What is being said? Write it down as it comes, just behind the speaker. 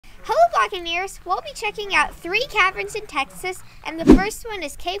Buccaneers, we'll be checking out 3 caverns in Texas, and the first one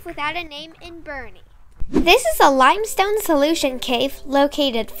is Cave Without a Name in Boerne. This is a limestone solution cave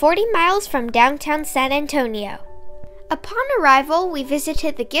located 40 miles from downtown San Antonio. Upon arrival, we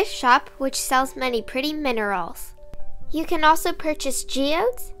visited the gift shop, which sells many pretty minerals. You can also purchase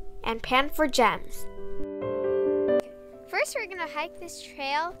geodes and pan for gems. First, we're going to hike this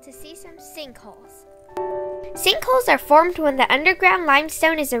trail to see some sinkholes. Sinkholes are formed when the underground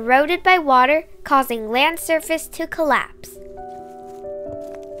limestone is eroded by water, causing land surface to collapse.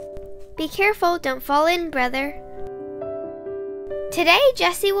 Be careful, don't fall in, brother. Today,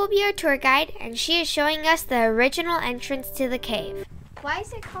 Jessie will be our tour guide, and she is showing us the original entrance to the cave. Why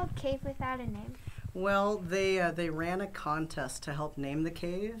is it called Cave Without a Name? Well, they ran a contest to help name the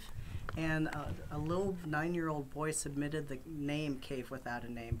cave, and a little 9-year-old boy submitted the name Cave Without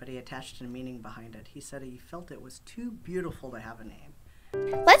a Name, but he attached a meaning behind it. He said he felt it was too beautiful to have a name.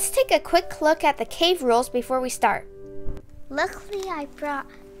 Let's take a quick look at the cave rules before we start. Luckily, I brought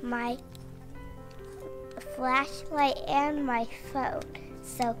my flashlight and my phone,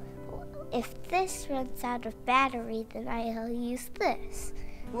 so if this runs out of battery, then I'll use this.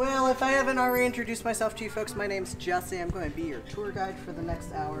 Well, if I haven't already introduced myself to you folks, my name's Jesse. I'm going to be your tour guide for the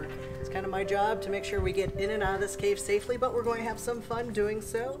next hour. It's kind of my job to make sure we get in and out of this cave safely, but we're going to have some fun doing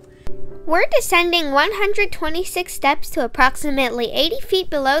so. We're descending 126 steps to approximately 80 feet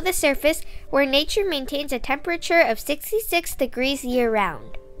below the surface, where nature maintains a temperature of 66 degrees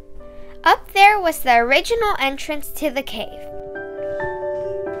year-round. Up there was the original entrance to the cave.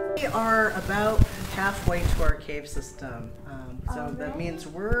 We are about halfway to our cave system. So that means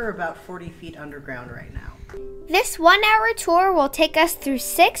we're about 40 feet underground right now. This 1-hour tour will take us through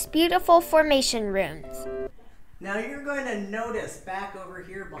 6 beautiful formation rooms. Now you're going to notice back over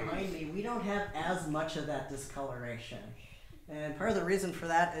here behind me, we don't have as much of that discoloration. And part of the reason for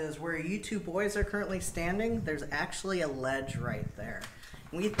that is where you two boys are currently standing, there's actually a ledge right there.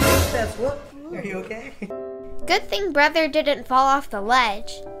 We think that's, whoop, are you okay? Good thing brother didn't fall off the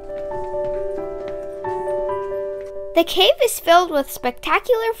ledge. The cave is filled with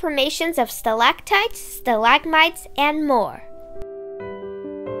spectacular formations of stalactites, stalagmites, and more.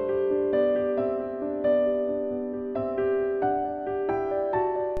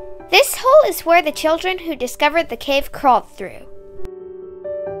 This hole is where the children who discovered the cave crawled through.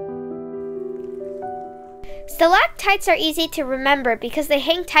 Stalactites are easy to remember because they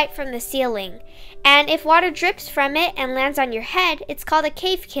hang tight from the ceiling, and if water drips from it and lands on your head, it's called a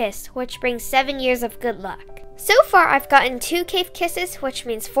cave kiss, which brings 7 years of good luck. So far, I've gotten 2 cave kisses, which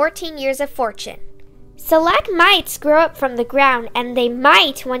means 14 years of fortune. Stalagmites grow up from the ground, and they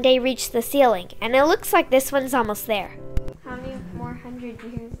might one day reach the ceiling, and it looks like this one's almost there. How many more 100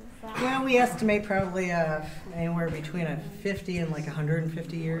 years is that? Well, we estimate probably anywhere between 50 and like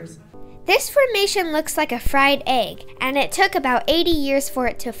 150 years. This formation looks like a fried egg, and it took about 80 years for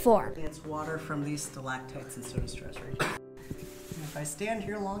it to form. It's water from these stalactites and soda stress right here. And if I stand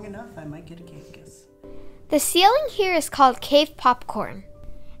here long enough, I might get a cave kiss. The ceiling here is called cave popcorn,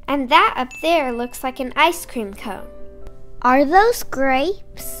 and that up there looks like an ice cream cone. Are those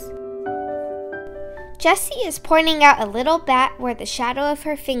grapes? Jessie is pointing out a little bat where the shadow of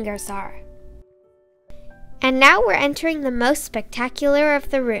her fingers are. And now we're entering the most spectacular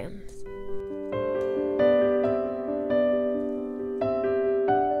of the rooms.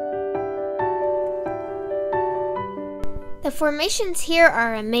 The formations here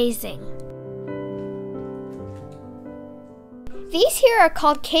are amazing. These here are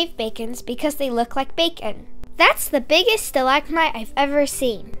called cave bacons because they look like bacon. That's the biggest stalagmite I've ever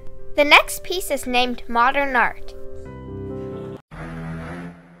seen. The next piece is named Modern Art.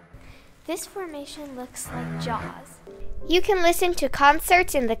 This formation looks like Jaws. You can listen to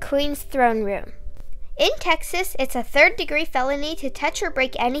concerts in the Queen's throne room. In Texas, it's a 3rd-degree felony to touch or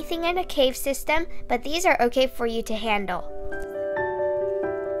break anything in a cave system, but these are okay for you to handle.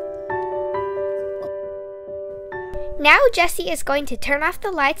 Now Jessie is going to turn off the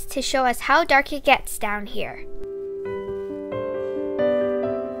lights to show us how dark it gets down here.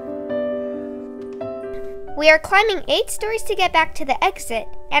 We are climbing 8 stories to get back to the exit,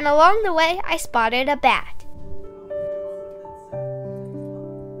 and along the way I spotted a bat.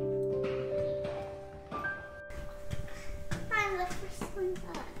 I'm the first one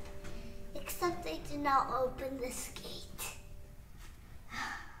up, except they did not open this gate.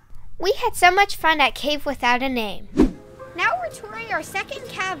 We had so much fun at Cave Without a Name. Now we're touring our second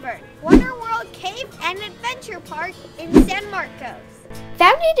cavern, Wonder World Cave and Adventure Park in San Marcos.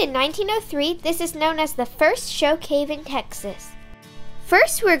 Founded in 1903, this is known as the first show cave in Texas.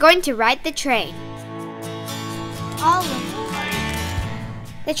 First, we're going to ride the train. All aboard.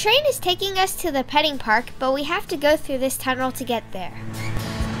 The train is taking us to the petting park, but we have to go through this tunnel to get there.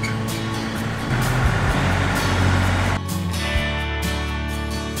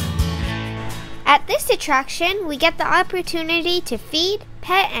 At this attraction, we get the opportunity to feed,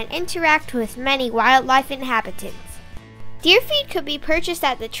 pet, and interact with many wildlife inhabitants. Deer feed could be purchased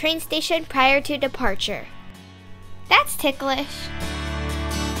at the train station prior to departure. That's ticklish.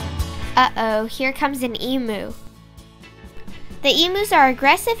 Uh-oh, here comes an emu. The emus are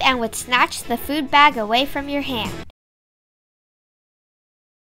aggressive and would snatch the food bag away from your hand.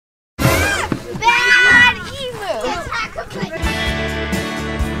 Bad emu!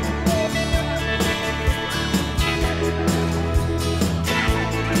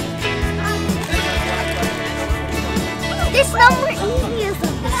 There's no more emus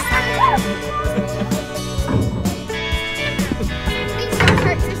on this side. Please don't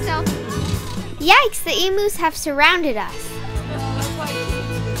hurt yourself. Yikes, the emus have surrounded us.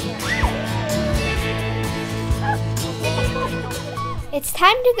 It's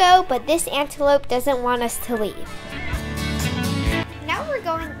time to go, but this antelope doesn't want us to leave. Now we're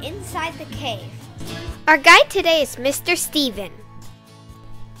going inside the cave. Our guide today is Mr. Steven.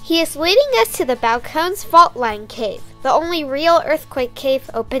 He is leading us to the Balcones Fault Line Cave, the only real earthquake cave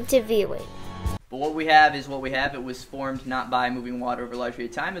open to viewing. But what we have is what we have. It was formed not by moving water over a large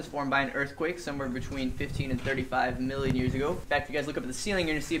period of time. It was formed by an earthquake somewhere between 15 and 35 million years ago. In fact, if you guys look up at the ceiling,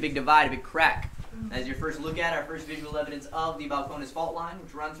 you're going to see a big divide, a big crack. As your first look at our first visual evidence of the Balcones Fault Line,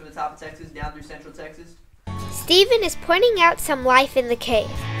 which runs from the top of Texas down through central Texas. Steven is pointing out some life in the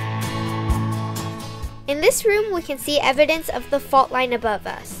cave. In this room, we can see evidence of the fault line above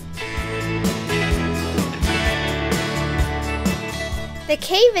us. The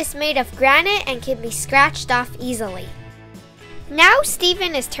cave is made of granite and can be scratched off easily. Now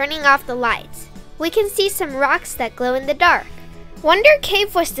Steven is turning off the lights. We can see some rocks that glow in the dark. Wonder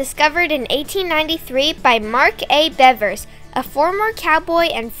Cave was discovered in 1893 by Mark A. Bevers, a former cowboy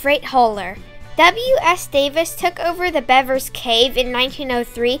and freight hauler. W.S. Davis took over the Bevers Cave in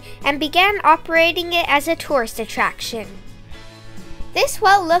 1903 and began operating it as a tourist attraction. This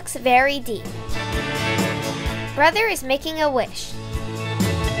well looks very deep. Brother is making a wish.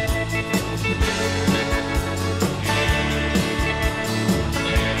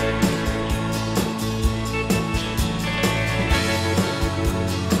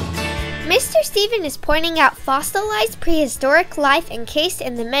 Mr. Steven is pointing out fossilized prehistoric life encased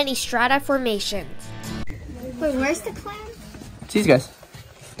in the many strata formations. Wait, where's the clam? See these guys.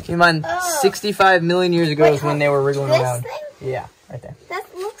 Keep in mind, 65 million years ago is when they were wriggling this around. thing? Yeah, right there. That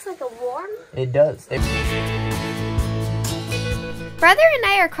looks like a worm. It does. Brother and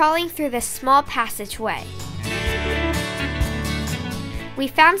I are crawling through this small passageway. We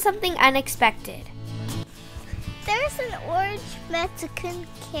found something unexpected. There's an orange Mexican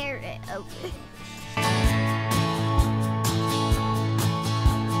carrot over there.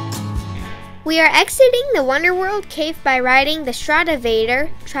 We are exiting the Wonderworld Cave by riding the Stradavator,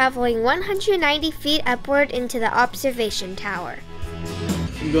 traveling 190 feet upward into the observation tower.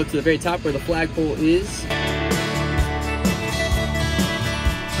 You can go to the very top where the flagpole is.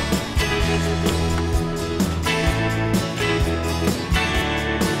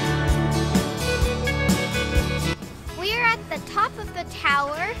 We are at the top of the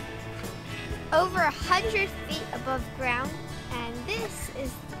tower, over 100 feet above ground, and this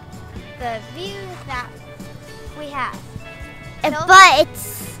is the view that we have. But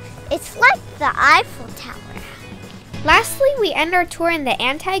it's like the Eiffel Tower. Lastly, we end our tour in the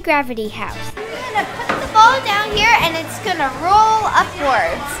anti-gravity house. We're gonna put the ball down here and it's gonna roll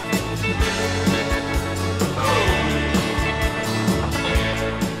upwards.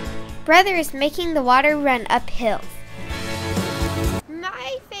 Brother is making the water run uphill.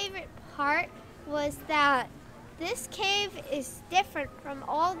 My favorite part was that this cave is different from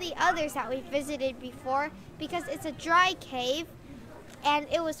all the others that we visited before because it's a dry cave and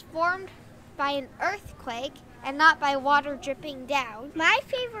it was formed by an earthquake and not by water dripping down. My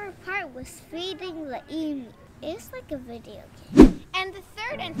favorite part was feeding the emu. It's like a video game. And the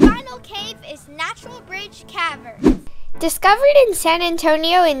third and final cave is Natural Bridge Caverns. Discovered in San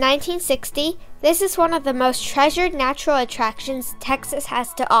Antonio in 1960, this is one of the most treasured natural attractions Texas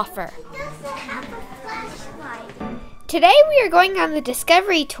has to offer. It doesn't have a flashlight. Today we are going on the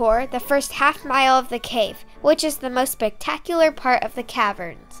Discovery Tour, the first half mile of the cave, which is the most spectacular part of the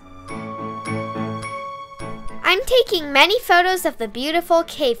caverns. I'm taking many photos of the beautiful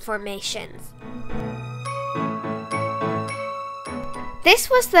cave formations. This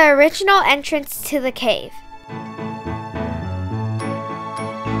was the original entrance to the cave.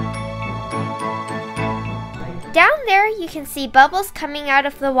 Down there, you can see bubbles coming out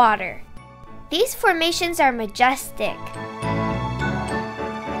of the water. These formations are majestic.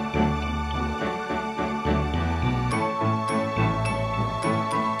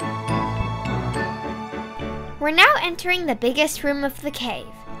 We're now entering the biggest room of the cave.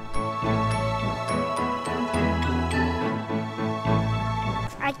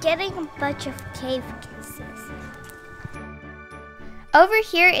 I'm getting a bunch of cave kisses. Over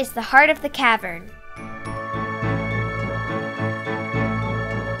here is the heart of the cavern.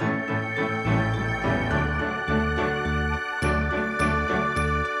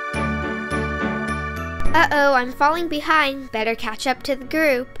 Uh-oh, I'm falling behind. Better catch up to the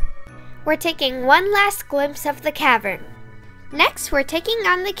group. We're taking one last glimpse of the cavern. Next, we're taking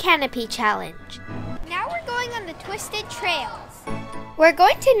on the canopy challenge. Now we're going on the twisted trails. We're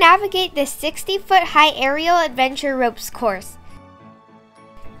going to navigate this 60-foot high aerial adventure ropes course.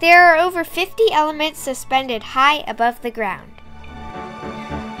 There are over 50 elements suspended high above the ground.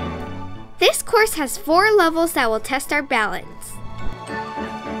 This course has 4 levels that will test our balance.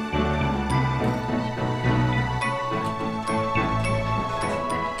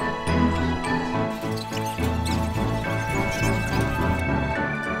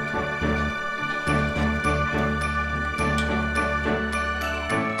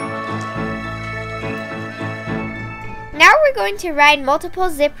 Now we're going to ride multiple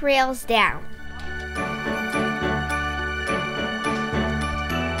zip rails down.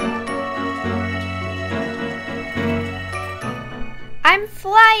 I'm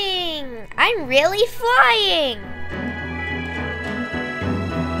flying! I'm really flying!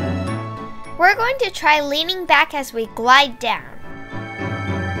 We're going to try leaning back as we glide down.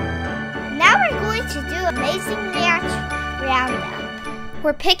 Now we're going to do Amazing Reaction Roundup.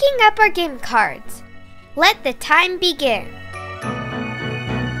 We're picking up our game cards. Let the time begin.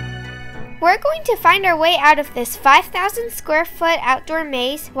 We're going to find our way out of this 5,000 square foot outdoor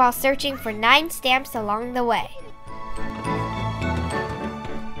maze while searching for 9 stamps along the way.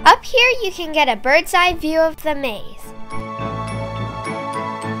 Up here you can get a bird's eye view of the maze.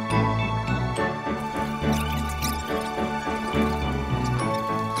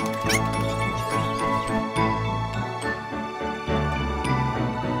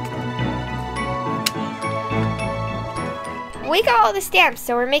 We got all the stamps,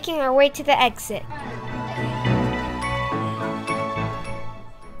 so we're making our way to the exit.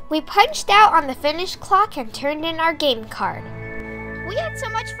 We punched out on the finish clock and turned in our game card. We had so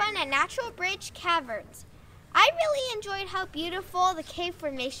much fun at Natural Bridge Caverns. I really enjoyed how beautiful the cave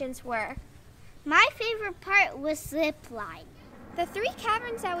formations were. My favorite part was zip line. The 3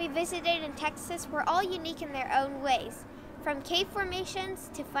 caverns that we visited in Texas were all unique in their own ways, from cave formations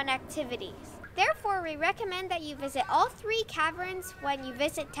to fun activities. Therefore, we recommend that you visit all 3 caverns when you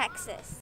visit Texas.